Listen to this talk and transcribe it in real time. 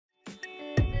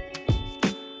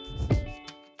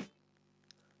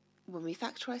when we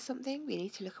factorise something, we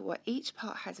need to look at what each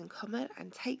part has in common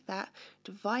and take that,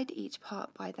 divide each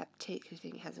part by that particular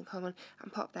thing it has in common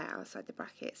and pop that outside the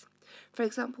brackets. For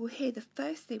example, here the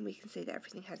first thing we can see that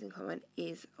everything has in common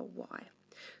is a y.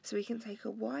 So we can take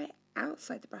a y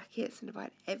outside the brackets and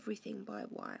divide everything by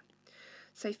y.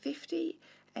 So 50x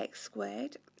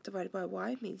squared divided by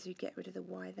y means you get rid of the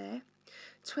y there.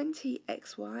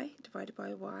 20xy divided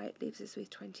by y leaves us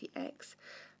with 20x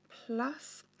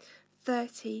plus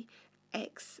 30xy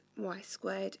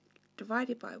squared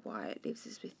divided by y leaves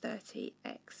us with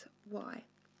 30xy.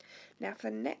 Now for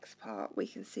the next part we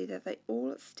can see that they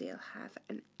all still have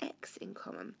an x in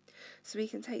common. So we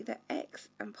can take the x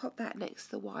and pop that next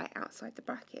to the y outside the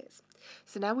brackets.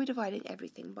 So now we're dividing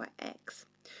everything by x.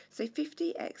 So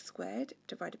 50x squared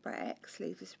divided by x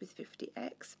leaves us with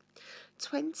 50x.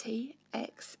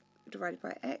 20x divided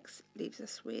by x leaves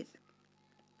us with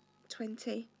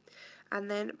 20. And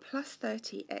then plus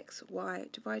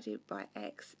 30xy divided by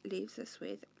x leaves us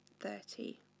with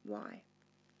 30y.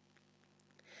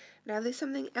 Now there's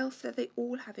something else that they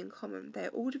all have in common. They're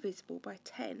all divisible by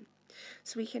 10.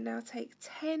 So we can now take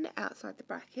 10 outside the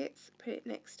brackets, put it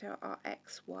next to our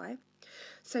xy.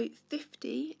 So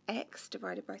 50x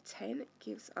divided by 10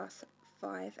 gives us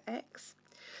 5x.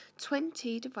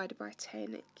 20 divided by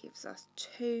 10 gives us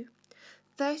 2.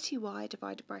 30y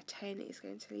divided by 10 is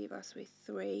going to leave us with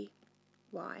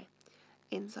 3y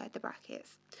inside the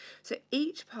brackets. So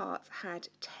each part had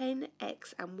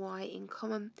 10x and y in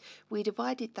common. We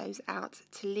divided those out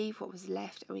to leave what was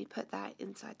left and we put that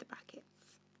inside the brackets.